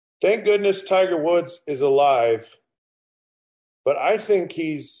Thank goodness Tiger Woods is alive, but I think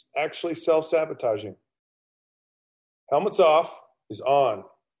he's actually self-sabotaging. Helmets Off is on.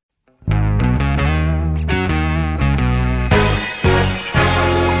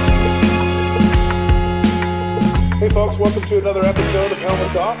 Hey folks, welcome to another episode of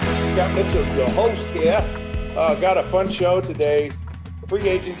Helmets Off. Scott Mitchell, your host here. Got a fun show today. Free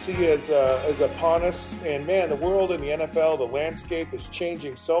agency is upon us, and man, the world in the NFL, the landscape is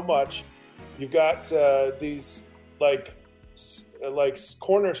changing so much. You've got these like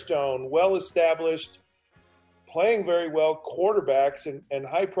cornerstone, well-established, playing very well quarterbacks and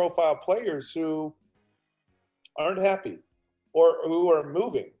high-profile players who aren't happy or who are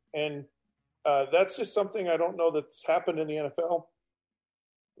moving, and that's just something I don't know that's happened in the NFL.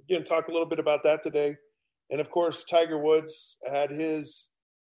 We're going to talk a little bit about that today. And, of course, Tiger Woods had his,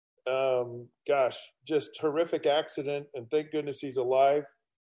 just horrific accident, and thank goodness he's alive.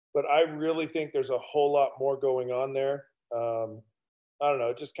 But I really think there's a whole lot more going on there. I don't know.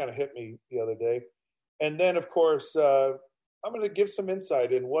 It just kind of hit me the other day. And then, of course, I'm going to give some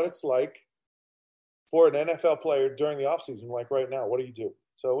insight in what it's like for an NFL player during the offseason, like right now. What do you do?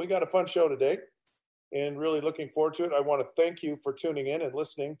 So we got a fun show today and really looking forward to it. I want to thank you for tuning in and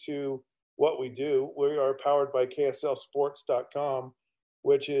listening to what we do. We are powered by KSLSports.com,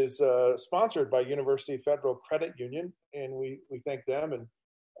 which is sponsored by University Federal Credit Union, and we thank them. And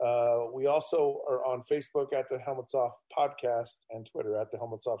we also are on Facebook at the Helmets Off Podcast and Twitter at the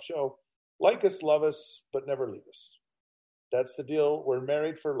Helmets Off Show. Like us, love us, but never leave us. That's the deal. We're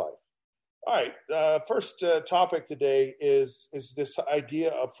married for life. All right, first topic today is this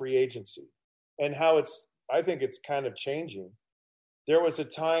idea of free agency and how I think it's kind of changing. There was a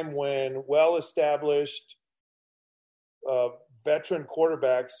time when well-established veteran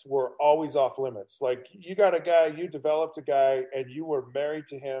quarterbacks were always off limits. Like you got a guy, you developed a guy, and you were married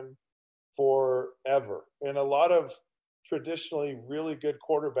to him forever. And a lot of traditionally really good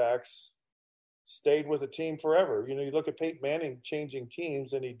quarterbacks stayed with a team forever. You know, you look at Peyton Manning changing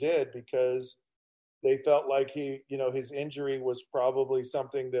teams, and he did because they felt like his injury was probably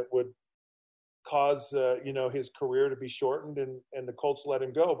something that would cause, his career to be shortened, and the Colts let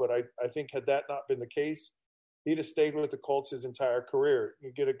him go. But I think had that not been the case, he'd have stayed with the Colts his entire career.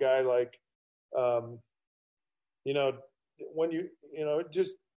 You get a guy like,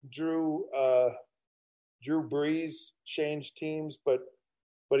 just Drew Brees changed teams, but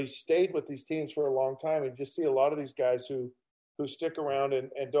he stayed with these teams for a long time. And you just see a lot of these guys who stick around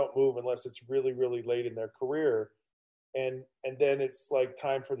and don't move unless it's really, really late in their career. And then it's like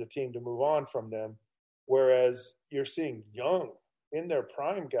time for the team to move on from them. Whereas you're seeing young, in their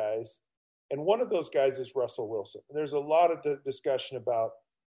prime guys. And one of those guys is Russell Wilson. And there's a lot of discussion about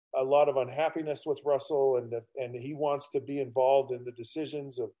a lot of unhappiness with Russell, and he wants to be involved in the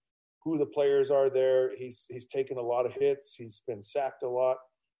decisions of who the players are there. He's taken a lot of hits. He's been sacked a lot.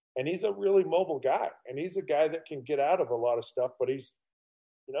 And he's a really mobile guy, and he's a guy that can get out of a lot of stuff. But he's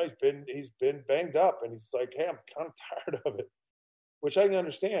been banged up, and he's like, hey, I'm kind of tired of it, which I can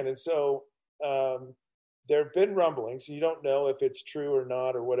understand. And so there have been rumblings. You don't know if it's true or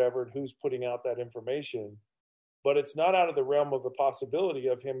not or whatever, and who's putting out that information. But it's not out of the realm of the possibility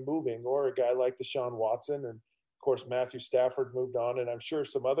of him moving, or a guy like Deshaun Watson. And of course, Matthew Stafford moved on, and I'm sure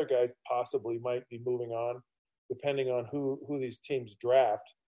some other guys possibly might be moving on, depending on who these teams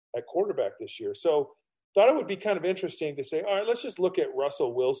draft at quarterback this year. So thought it would be kind of interesting to say, all right, let's just look at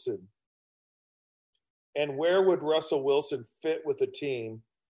Russell Wilson. And where would Russell Wilson fit with a team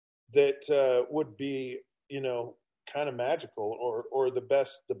that would be, kind of magical or the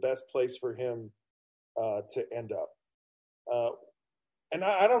best place for him to end up? And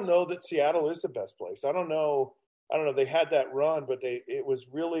I don't know that Seattle is the best place. I don't know. They had that run, but it was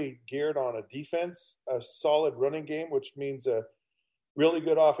really geared on a defense, a solid running game, which means a really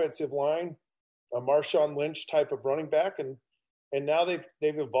good offensive line, a Marshawn Lynch type of running back, and now they've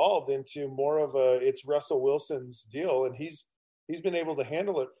evolved into more of it's Russell Wilson's deal, and he's been able to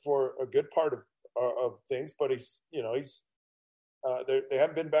handle it for a good part of things, but they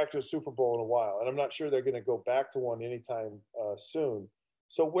haven't been back to a Super Bowl in a while, and I'm not sure they're going to go back to one anytime soon.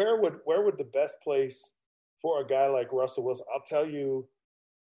 So where would the best place for a guy like Russell Wilson? I'll tell you,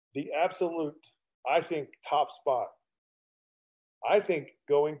 the absolute, I think, top spot. I think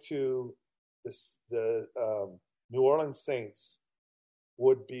going to the New Orleans Saints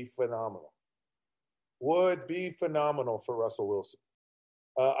would be phenomenal. Would be phenomenal for Russell Wilson.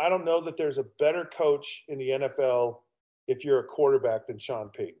 I don't know that there's a better coach in the NFL if you're a quarterback than Sean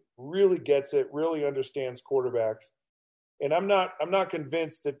Payton. Really gets it, really understands quarterbacks. And I'm not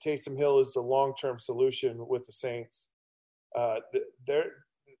convinced that Taysom Hill is the long-term solution with the Saints.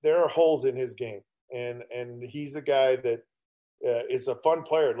 there are holes in his game, and he's a guy that is a fun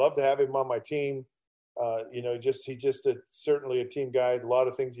player. I'd love to have him on my team. Certainly a team guy. A lot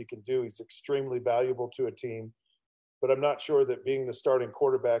of things he can do. He's extremely valuable to a team, but I'm not sure that being the starting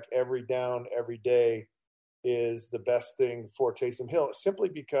quarterback every down, every day is the best thing for Taysom Hill, simply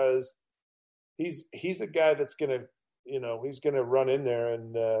because he's a guy that's going to, he's going to run in there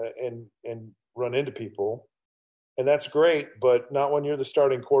and run into people. And that's great, but not when you're the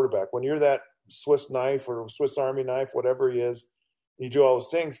starting quarterback. When you're that Swiss knife or Swiss Army knife, whatever he is, you do all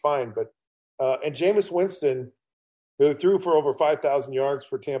those things, fine. But and Jameis Winston, who threw for over 5,000 yards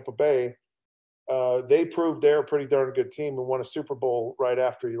for Tampa Bay, they proved they're a pretty darn good team and won a Super Bowl right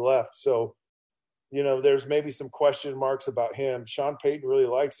after he left. So, there's maybe some question marks about him. Sean Payton really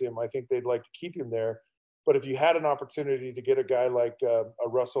likes him. I think they'd like to keep him there. But if you had an opportunity to get a guy like a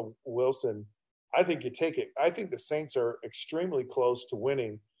Russell Wilson, I think you take it. I think the Saints are extremely close to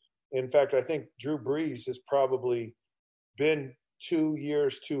winning. In fact, I think Drew Brees has probably been 2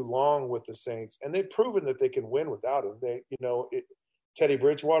 years too long with the Saints, and they've proven that they can win without him. Teddy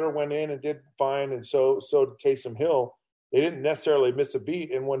Bridgewater went in and did fine, and so did Taysom Hill. They didn't necessarily miss a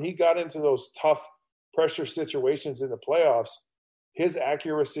beat, and when he got into those tough pressure situations in the playoffs, his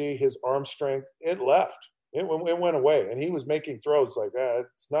accuracy, his arm strength, it left. It went away, and he was making throws like that.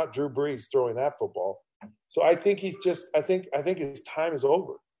 It's not Drew Brees throwing that football. So I think I think his time is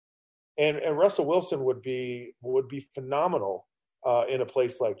over. And Russell Wilson would be phenomenal in a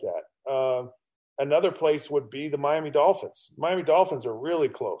place like that. Another place would be the Miami Dolphins. Miami Dolphins are really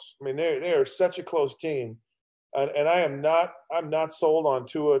close. I mean, they are such a close team, and I'm not sold on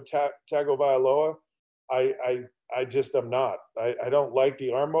Tua Tagovailoa. I just am not. I don't like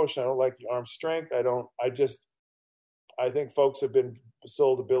the arm motion. I don't like the arm strength. I think folks have been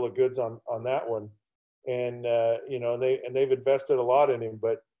sold a bill of goods on that one, and they've invested a lot in him.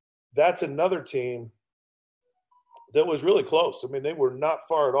 But that's another team that was really close. I mean, they were not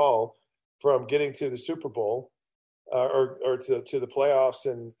far at all from getting to the Super Bowl or to the playoffs,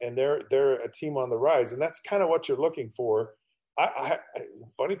 and they're a team on the rise, and that's kind of what you're looking for.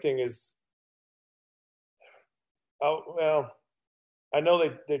 Funny thing is, I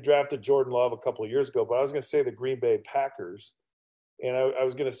know they drafted Jordan Love a couple of years ago, but I was going to say the Green Bay Packers, and I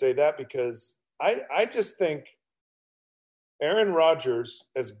was going to say that because I just think Aaron Rodgers,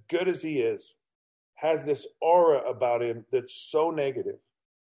 as good as he is, has this aura about him that's so negative.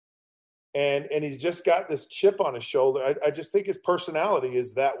 And he's just got this chip on his shoulder. I just think his personality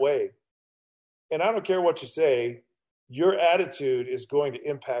is that way. And I don't care what you say, your attitude is going to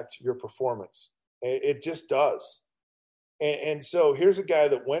impact your performance. It just does. And so here's a guy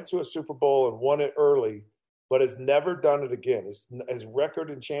that went to a Super Bowl and won it early, but has never done it again. His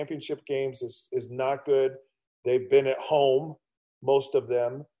record in championship games is not good. They've been at home, most of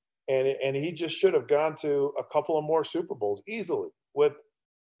them. And he just should have gone to a couple of more Super Bowls easily.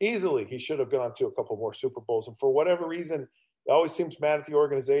 Easily, he should have gone to a couple more Super Bowls. And for whatever reason, he always seems mad at the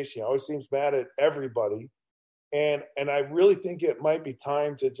organization. He always seems mad at everybody. And I really think it might be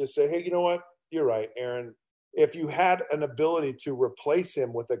time to just say, hey, you know what? You're right, Aaron. If you had an ability to replace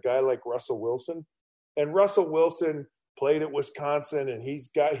him with a guy like Russell Wilson, and Russell Wilson played at Wisconsin, and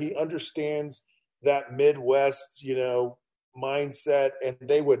he understands that Midwest, mindset, and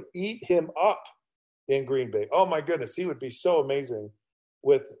they would eat him up in Green Bay. Oh my goodness, he would be so amazing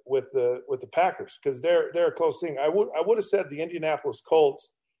with the Packers, because they're a close thing. I would have said the Indianapolis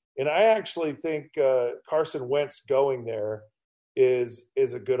Colts, and I actually think Carson Wentz going there is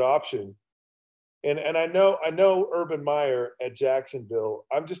a good option. And I know Urban Meyer at Jacksonville.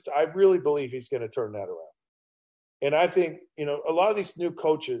 I really believe he's going to turn that around. And I think, a lot of these new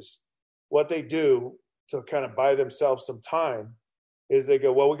coaches, what they do to kind of buy themselves some time is they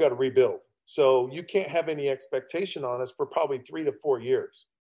go, well, we got to rebuild. So you can't have any expectation on us for probably 3 to 4 years.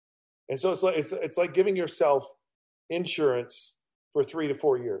 And so it's like giving yourself insurance for 3 to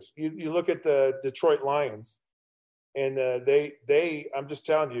 4 years. You look at the Detroit Lions, and I'm just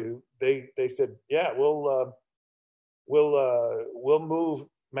telling you, they said, yeah, we'll move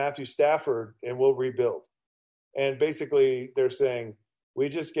Matthew Stafford and we'll rebuild. And basically they're saying, we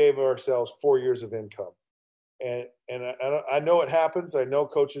just gave ourselves 4 years of income. And I know it happens. I know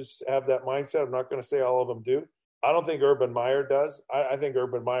coaches have that mindset. I'm not going to say all of them do. I don't think Urban Meyer does. I think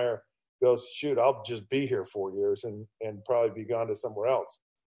Urban Meyer goes, shoot, I'll just be here 4 years and probably be gone to somewhere else.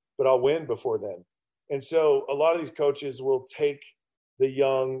 But I'll win before then. And so a lot of these coaches will take the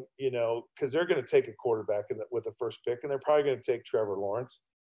young, because they're going to take a quarterback with the first pick, and they're probably going to take Trevor Lawrence.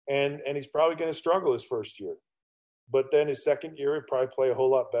 And he's probably going to struggle his first year. But then his second year, he'll probably play a whole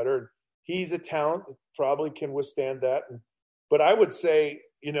lot better. He's a talent, probably can withstand that. But I would say,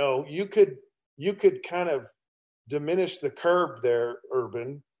 you could kind of diminish the curve there,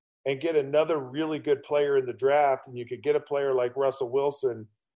 Urban, and get another really good player in the draft, and you could get a player like Russell Wilson,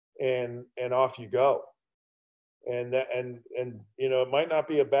 and off you go. And it might not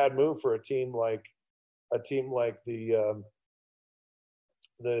be a bad move for a team like the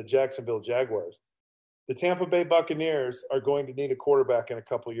Jacksonville Jaguars. The Tampa Bay Buccaneers are going to need a quarterback in a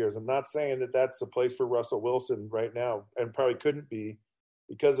couple of years. I'm not saying that that's the place for Russell Wilson right now, and probably couldn't be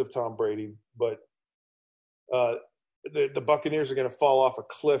because of Tom Brady. But the Buccaneers are going to fall off a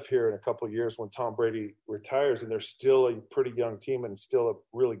cliff here in a couple of years when Tom Brady retires, and they're still a pretty young team and still a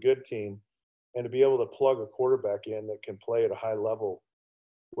really good team. And to be able to plug a quarterback in that can play at a high level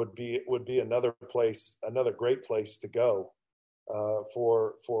would be another great place to go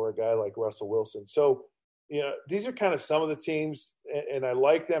for a guy like Russell Wilson. So, these are kind of some of the teams, and I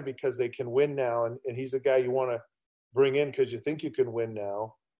like them because they can win now, and he's a guy you want to bring in because you think you can win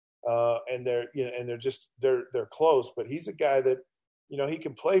now, and they're close. But he's a guy that he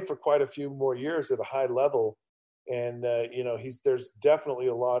can play for quite a few more years at a high level, and there's definitely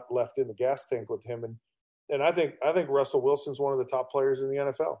a lot left in the gas tank with him, and I think Russell Wilson's one of the top players in the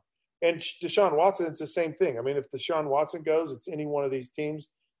NFL. And Deshaun Watson, it's the same thing. I mean, if Deshaun Watson goes, it's any one of these teams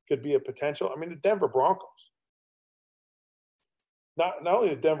could be a potential. I mean, the Denver Broncos. Not only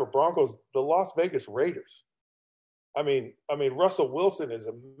the Denver Broncos, the Las Vegas Raiders. I mean, Russell Wilson is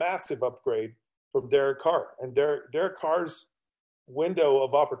a massive upgrade from Derek Carr. And Derek Carr's window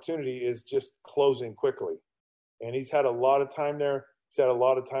of opportunity is just closing quickly. And he's had a lot of time there. He's had a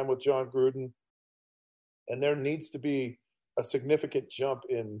lot of time with John Gruden. And there needs to be a significant jump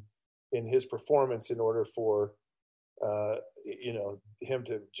in his performance in order for him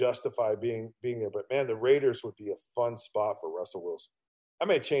to justify being there. But man, the Raiders would be a fun spot for Russell Wilson. I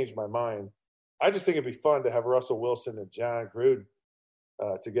may change my mind. I just think it'd be fun to have Russell Wilson and John Gruden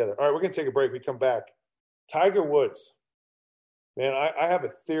together. All right, we're gonna take a break. We come back. Tiger Woods, man, I have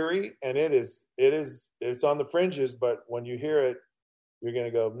a theory, and it's on the fringes. But when you hear it, you're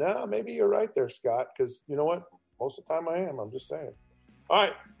gonna go, no, maybe you're right there, Scott. Because you know what? Most of the time I am. I'm just saying. All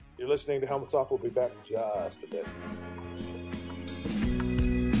right. You're listening to Helmets Off. We'll be back in just a bit.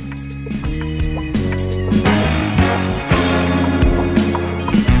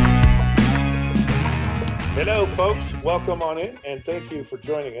 Hello, folks. Welcome on in, and thank you for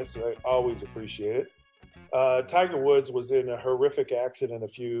joining us. I always appreciate it. Tiger Woods was in a horrific accident a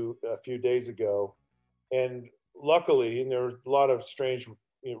few days ago, and luckily, and there were a lot of strange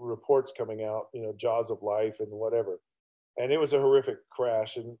reports coming out, jaws of life and whatever. And it was a horrific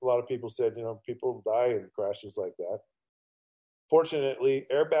crash, and a lot of people said, people die in crashes like that. Fortunately,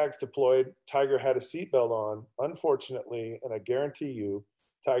 airbags deployed. Tiger had a seatbelt on. Unfortunately, and I guarantee you,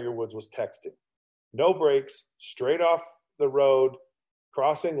 Tiger Woods was texting. No brakes, straight off the road,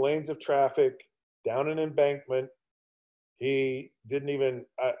 crossing lanes of traffic, down an embankment. He didn't even,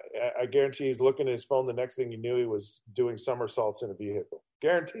 I guarantee he's looking at his phone. The next thing he knew, he was doing somersaults in a vehicle.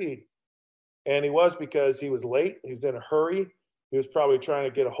 Guaranteed. And he was, because he was late. He was in a hurry. He was probably trying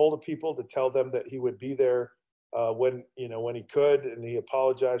to get a hold of people to tell them that he would be there when he could. And he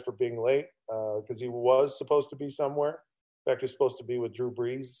apologized for being late because he was supposed to be somewhere. In fact, he was supposed to be with Drew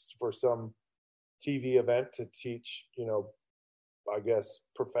Brees for some TV event to teach, I guess,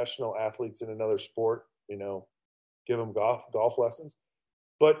 professional athletes in another sport, give them golf lessons.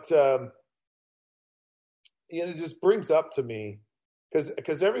 But, it just brings up to me,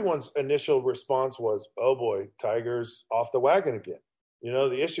 because everyone's initial response was, oh boy, Tiger's off the wagon again.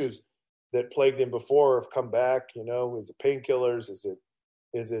 The issues that plagued him before have come back. Is it painkillers?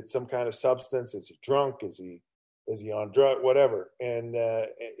 Is it some kind of substance? Is he drunk? Is he on drug? Whatever. And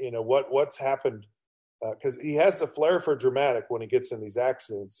what's happened? Because he has the flair for dramatic when he gets in these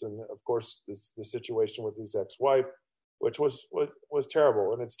accidents, and of course the situation with his ex-wife, which was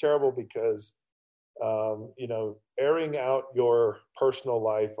terrible, and it's terrible because airing out your personal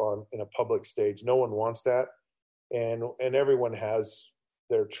life in a public stage, no one wants that. And everyone has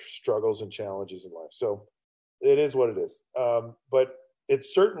their struggles and challenges in life. So it is what it is. But it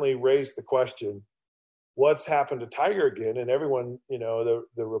certainly raised the question, what's happened to Tiger again? And everyone, the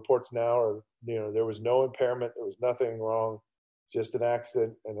reports now are, there was no impairment. There was nothing wrong, just an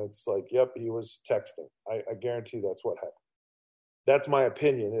accident. And it's like, yep, he was texting. I guarantee that's what happened. That's my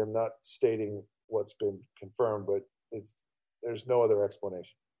opinion. I'm not stating what's been confirmed, but there's no other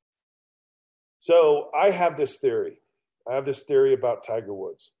explanation. So I have this theory. About Tiger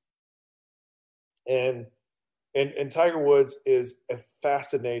Woods. And Tiger Woods is a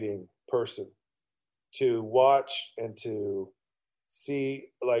fascinating person to watch and to see.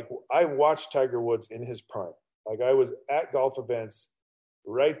 Like, I watched Tiger Woods in his prime. Like I was at golf events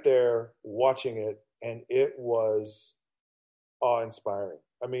right there watching it, and it was awe-inspiring.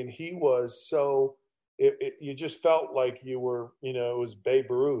 I mean, he was so you just felt like you were, it was Babe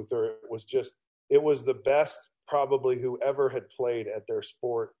Ruth, or it was the best probably who ever had played at their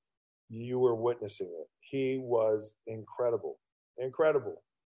sport. You were witnessing it. He was incredible, incredible,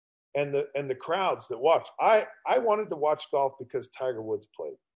 and the crowds that watched. I wanted to watch golf because Tiger Woods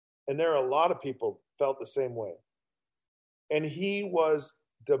played, and there are a lot of people felt the same way. And he was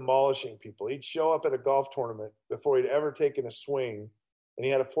demolishing people. He'd show up at a golf tournament before he'd ever taken a swing, and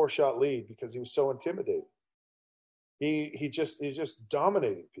he had a 4-shot lead because he was so intimidated. He just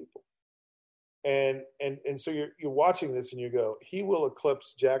dominating people. And so you're watching this and you go, he will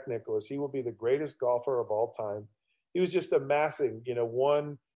eclipse Jack Nicklaus. He will be the greatest golfer of all time. He was just amassing,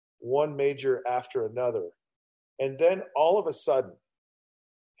 one major after another. And then all of a sudden,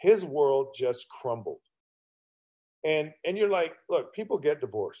 his world just crumbled. And you're like, look, people get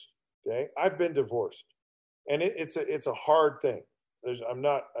divorced. Okay, I've been divorced, and it's a hard thing.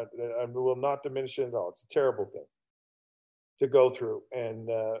 I will not diminish it at all. It's a terrible thing to go through,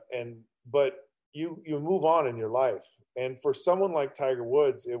 but you move on in your life. And for someone like Tiger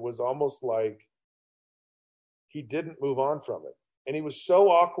Woods, it was almost like he didn't move on from it, and he was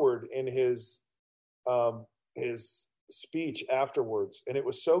so awkward in his speech afterwards, and it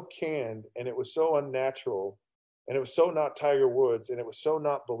was so canned, and it was so unnatural. And it was so not Tiger Woods, and it was so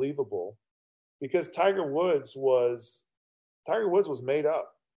not believable, because Tiger Woods was made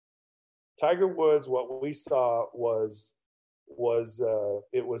up. Tiger Woods, what we saw was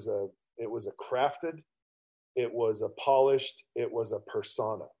it was a crafted, it was a polished, it was a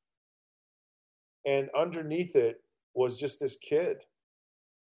persona, and underneath it was just this kid.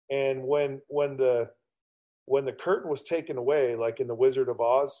 And when the curtain was taken away, like in The Wizard of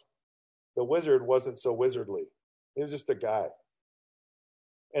Oz, the wizard wasn't so wizardly. He was just a guy.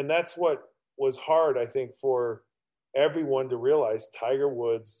 And that's what was hard, I think, for everyone to realize. Tiger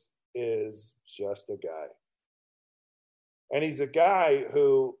Woods is just a guy. And he's a guy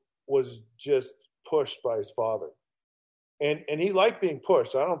who was just pushed by his father. And he liked being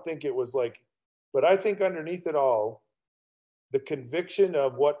pushed. I don't think it was like, but I think underneath it all, the conviction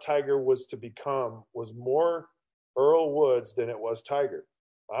of what Tiger was to become was more Earl Woods than it was Tiger.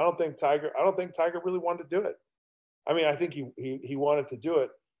 I don't think Tiger really wanted to do it. I mean, I think he wanted to do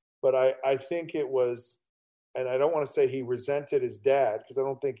it, but I think it was, and I don't want to say he resented his dad, because I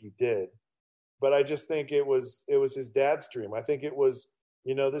don't think he did, but I just think it was his dad's dream. I think it was,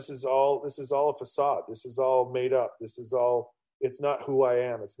 this is all a facade. This is all made up. It's not who I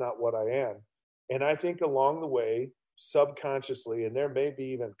am. It's not what I am. And I think along the way, subconsciously, and there may be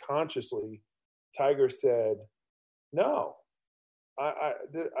even consciously, Tiger said, no,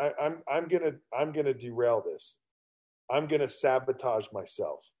 I'm gonna derail this. I'm gonna sabotage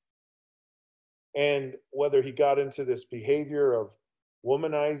myself. And whether he got into this behavior of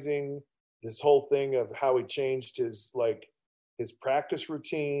womanizing, this whole thing of how he changed his practice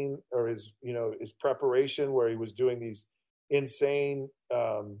routine, or his preparation, where he was doing these insane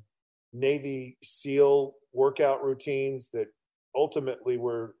Navy SEAL workout routines that ultimately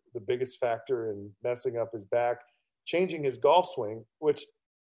were the biggest factor in messing up his back, changing his golf swing, which,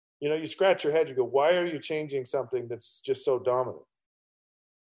 you scratch your head, you go, why are you changing something that's just so dominant?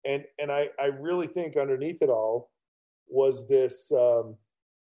 And I really think underneath it all was this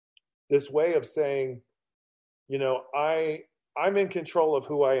this way of saying, I'm in control of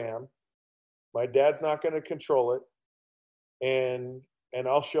who I am. My dad's not going to control it, and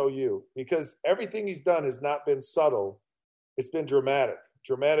I'll show you, because everything he's done has not been subtle. It's been dramatic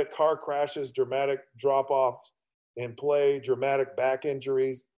car crashes, dramatic drop-offs in play, dramatic back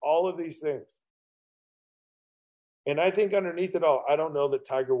injuries, all of these things. And I think underneath it all, I don't know that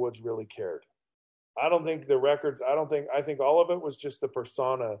Tiger Woods really cared. I don't think the records, I think all of it was just the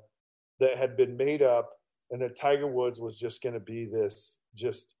persona that had been made up, and that Tiger Woods was just going to be this,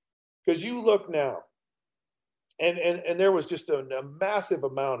 just because you look now, and there was just a massive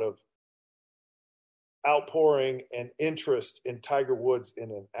amount of outpouring and interest in Tiger Woods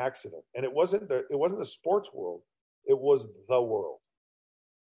in an accident. And it wasn't the sports world, it was the world.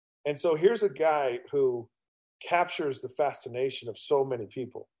 And so here's a guy who captures the fascination of so many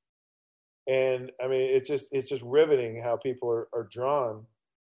people. And I mean, it's just riveting how people are drawn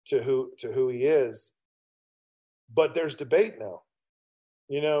to who he is. But there's debate now,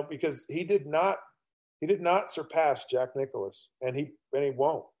 because he did not surpass Jack Nicklaus, and he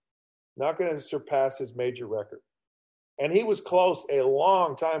won't. Not going to surpass his major record. And he was close a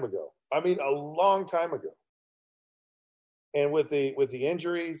long time ago. I mean, a long time ago. And with the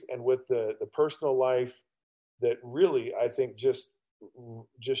injuries and with the personal life, that really, I think, just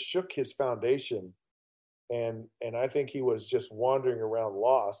shook his foundation. And I think he was just wandering around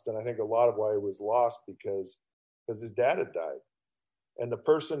lost. And I think a lot of why he was lost because his dad had died. And the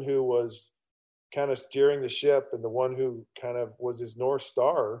person who was kind of steering the ship and the one who kind of was his North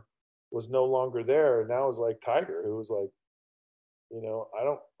Star was no longer there. And now it was like Tiger, who was like, I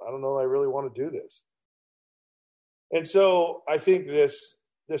don't know, I really want to do this. And so I think this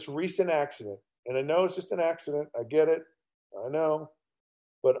recent accident, and I know it's just an accident, I get it, I know,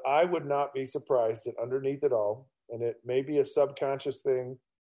 but I would not be surprised that underneath it all, and it may be a subconscious thing,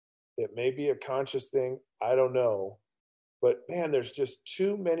 it may be a conscious thing, I don't know. But man, there's just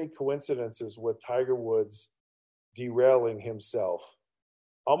too many coincidences with Tiger Woods derailing himself.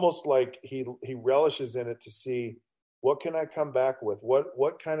 Almost like he relishes in it to see, what can I come back with?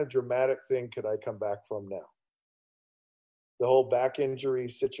 What kind of dramatic thing could I come back from now? The whole back injury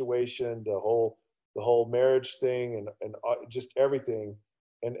situation, the whole marriage thing, and just everything.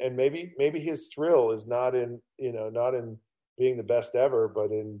 And maybe his thrill is not in being the best ever,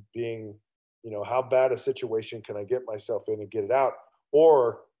 but in being, how bad a situation can I get myself in and get it out?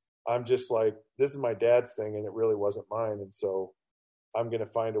 Or I'm just like, this is my dad's thing and it really wasn't mine. And so I'm going to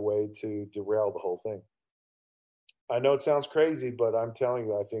find a way to derail the whole thing. I know it sounds crazy, but I'm telling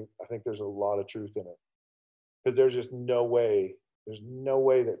you, I think there's a lot of truth in it, because there's just no way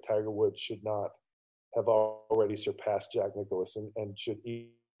that Tiger Woods should not have already surpassed Jack Nicklaus and should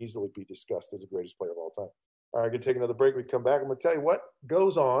easily be discussed as the greatest player of all time. All right, I'm going to take another break. We come back. I'm going to tell you what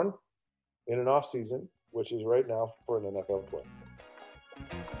goes on in an off season, which is right now for an NFL player.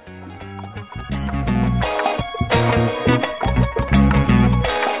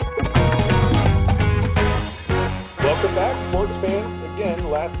 Welcome back, sports fans. Again,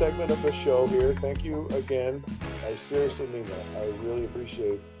 last segment of the show here. Thank you again. I seriously mean that. I really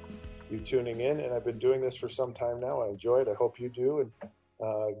appreciate you tuning in, and I've been doing this for some time now. I enjoy it. I hope you do,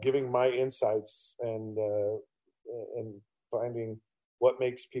 and giving my insights and finding what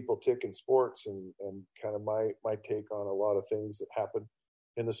makes people tick in sports, and kind of my take on a lot of things that happen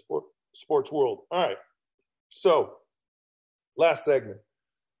in the sports world. All right, so last segment.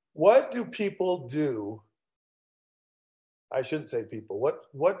 What do people do? I shouldn't say people.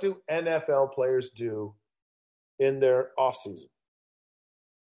 What do NFL players do in their off season?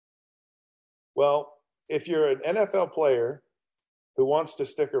 Well, if you're an NFL player who wants to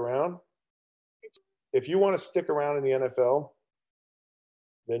stick around, if you want to stick around in the NFL,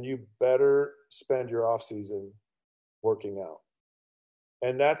 then you better spend your off season working out.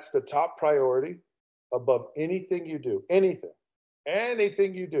 And that's the top priority above anything you do.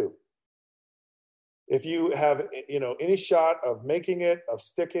 Anything you do. If you have, any shot of making it, of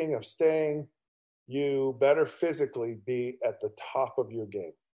sticking, of staying, you better physically be at the top of your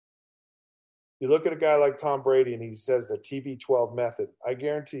game. You look at a guy like Tom Brady and he says the TB12 method. I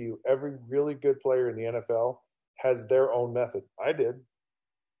guarantee you every really good player in the NFL has their own method. I did.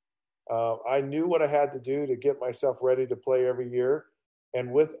 I knew what I had to do to get myself ready to play every year.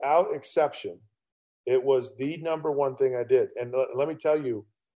 And without exception, it was the number one thing I did. And let me tell you,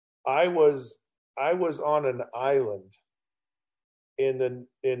 I was on an island in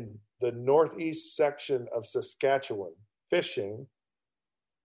the northeast section of Saskatchewan fishing,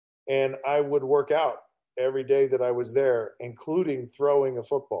 and I would work out every day that I was there, including throwing a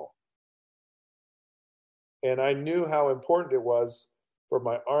football. And I knew how important it was for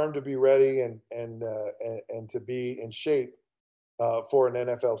my arm to be ready and to be in shape for an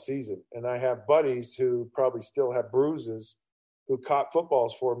NFL season. And I have buddies who probably still have bruises who caught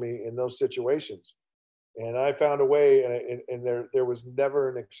footballs for me in those situations. And I found a way, and there was never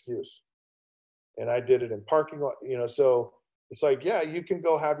an excuse. And I did it in parking lot, so it's like, yeah, you can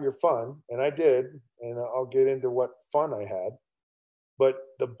go have your fun. And I did, and I'll get into what fun I had. But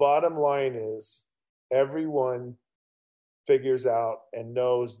the bottom line is everyone figures out and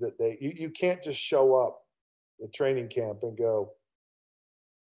knows that you can't just show up at training camp and go,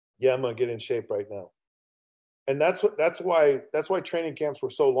 yeah, I'm going to get in shape right now. And that's why training camps were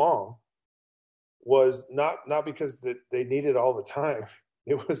so long, was not because they needed all the time.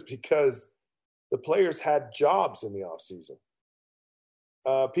 It was because the players had jobs in the off season.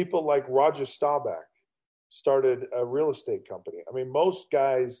 People like Roger Staubach started a real estate company. I mean, most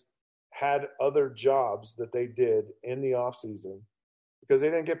guys had other jobs that they did in the off season because they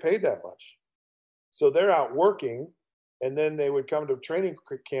didn't get paid that much. So they're out working, and then they would come to training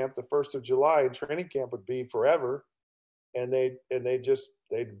camp the 1st of July, and training camp would be forever. And they'd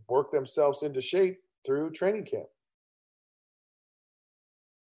work themselves into shape through training camp.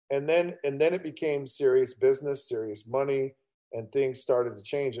 And then it became serious business, serious money, and things started to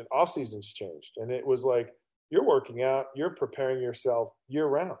change, and off seasons changed. And it was like, you're working out, you're preparing yourself year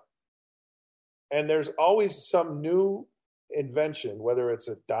round. And there's always some new invention, whether it's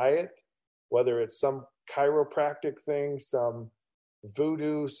a diet, whether it's some chiropractic thing, some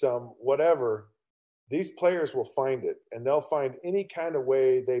voodoo, some whatever. These players will find it, and they'll find any kind of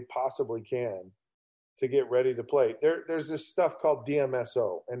way they possibly can to get ready to play. There's this stuff called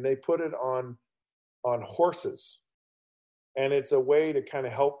DMSO, and they put it on horses, and it's a way to kind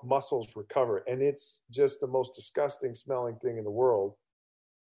of help muscles recover. And it's just the most disgusting smelling thing in the world.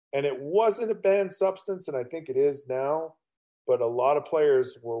 And it wasn't a banned substance, and I think it is now. But a lot of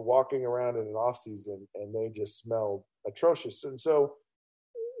players were walking around in an off season, and they just smelled atrocious. And so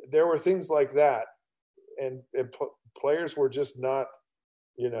there were things like that, and players were just not,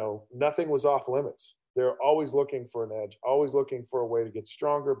 nothing was off limits. They're always looking for an edge, always looking for a way to get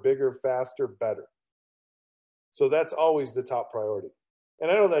stronger, bigger, faster, better. So that's always the top priority.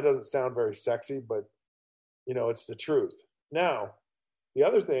 And I know that doesn't sound very sexy, but it's the truth. Now, the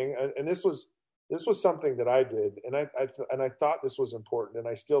other thing, and this was something that I did, and I thought this was important, and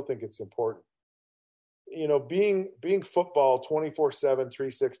I still think it's important. Being football 24/7,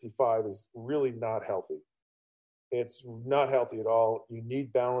 365 is really not healthy. It's not healthy at all. You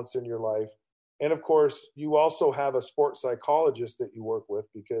need balance in your life. And of course, you also have a sports psychologist that you work with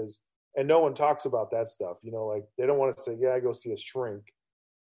and no one talks about that stuff. Like they don't want to say, yeah, I go see a shrink.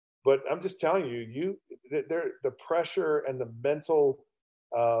 But I'm just telling you, the pressure and the mental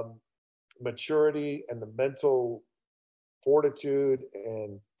maturity and the mental fortitude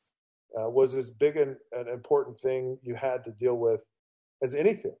and was as big an important thing you had to deal with as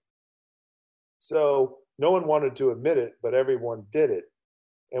anything. So no one wanted to admit it, but everyone did it.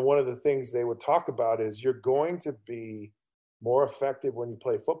 And one of the things they would talk about is you're going to be more effective when you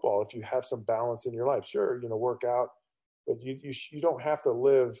play football if you have some balance in your life. Sure, work out, but you don't have to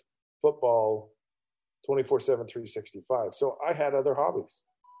live football 24/7, 365. So I had other hobbies,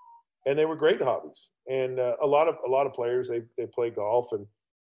 and they were great hobbies. And a lot of players they play golf,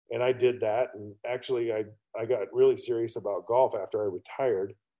 and I did that. And actually, I got really serious about golf after I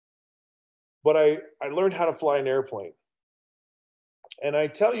retired. But I learned how to fly an airplane. And I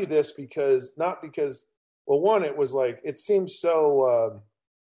tell you this not because, well, one, it was like, it seems so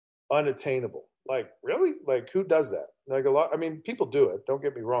unattainable. Like, really? Like, who does that? Like people do it. Don't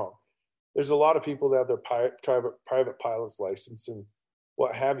get me wrong. There's a lot of people that have their private pilot's license and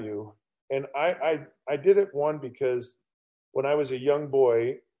what have you. And I did it, one, because when I was a young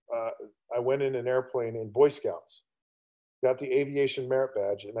boy, I went in an airplane in Boy Scouts, got the aviation merit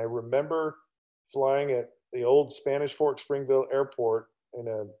badge. And I remember flying at the old Spanish Fork Springville Airport in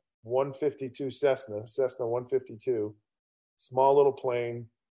a 152 Cessna 152, small little plane.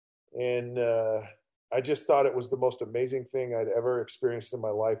 And I just thought it was the most amazing thing I'd ever experienced in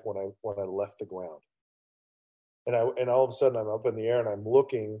my life when I left the ground. And all of a sudden I'm up in the air and I'm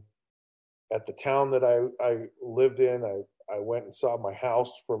looking at the town that I lived in. I went and saw my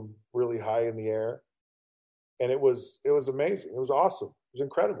house from really high in the air. And it was amazing. It was awesome. It was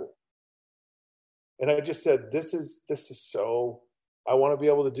incredible. And I just said, this is so, I want to be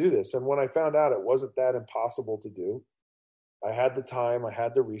able to do this. And when I found out it wasn't that impossible to do, I had the time, I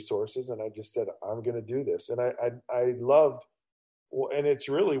had the resources, and I just said, I'm going to do this. And I loved, and it's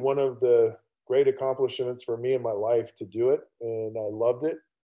really one of the great accomplishments for me in my life to do it. And I loved it.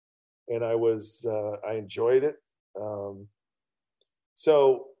 And I enjoyed it.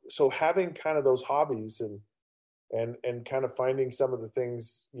 So having kind of those hobbies and kind of finding some of the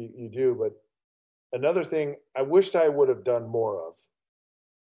things you do. But another thing I wished I would have done more of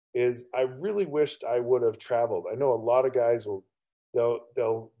is I really wished I would have traveled. I know a lot of guys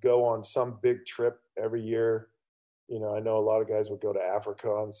they'll go on some big trip every year. I know a lot of guys would go to Africa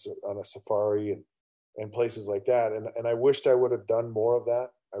on a safari and places like that. And I wished I would have done more of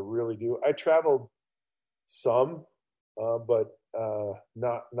that. I really do. I traveled some, but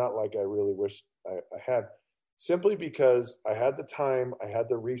not like I really wished I had, simply because I had the time, I had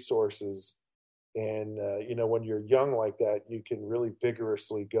the resources. And, when you're young like that, you can really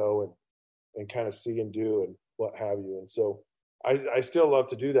vigorously go and kind of see and do and what have you. And so I still love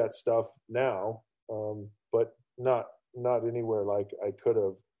to do that stuff now, but not anywhere like I could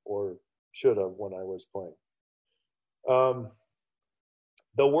have or should have when I was playing.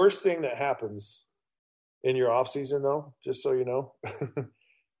 The worst thing that happens in your off season, though, just so you know,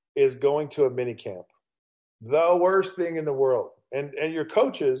 is going to a mini camp. The worst thing in the world. And your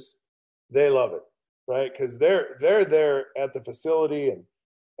coaches, they love it, right? Because they're there at the facility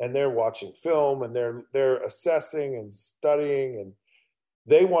and they're watching film and they're assessing and studying, and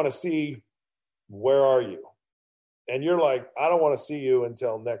they want to see, where are you? And you're like, I don't want to see you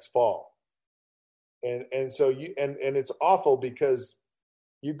until next fall. And so and it's awful because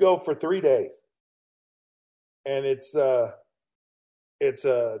you go for 3 days, and it's 2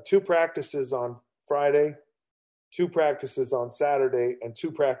 practices on Friday, 2 practices on Saturday, and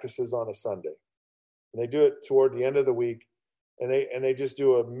 2 practices on a Sunday. And they do it toward the end of the week, and they just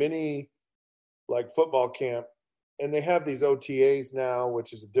do a mini like football camp, and they have these OTAs now,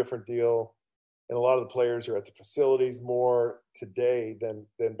 which is a different deal. And a lot of the players are at the facilities more today than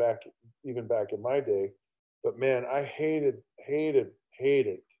back even back in my day. But man, I hated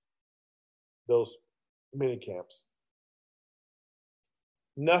those mini camps.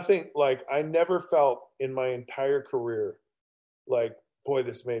 Nothing like I never felt in my entire career like, boy,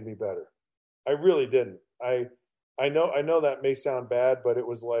 this made me better. I really didn't. I know that may sound bad, but it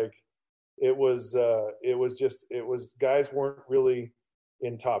was like it was guys weren't really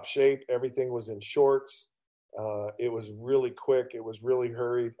in top shape. Everything was in shorts. It was really quick. It was really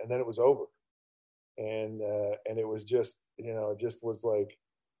hurried, and then it was over. And it was just it just was like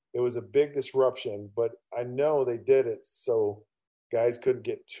it was a big disruption. But I know they did it so guys couldn't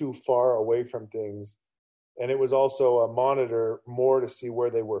get too far away from things, and it was also a monitor more to see where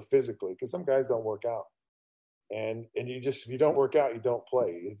they were physically because some guys don't work out, and you just if you don't work out, you don't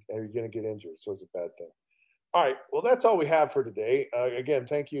play, and you're going to get injured. So it's a bad thing. All right, well that's all we have for today. Again,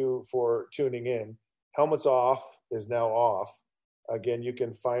 thank you for tuning in. Helmets Off is now off. Again, you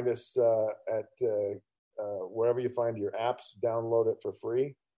can find us at wherever you find your apps. Download it for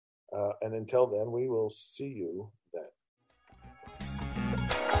free. And until then, we will see you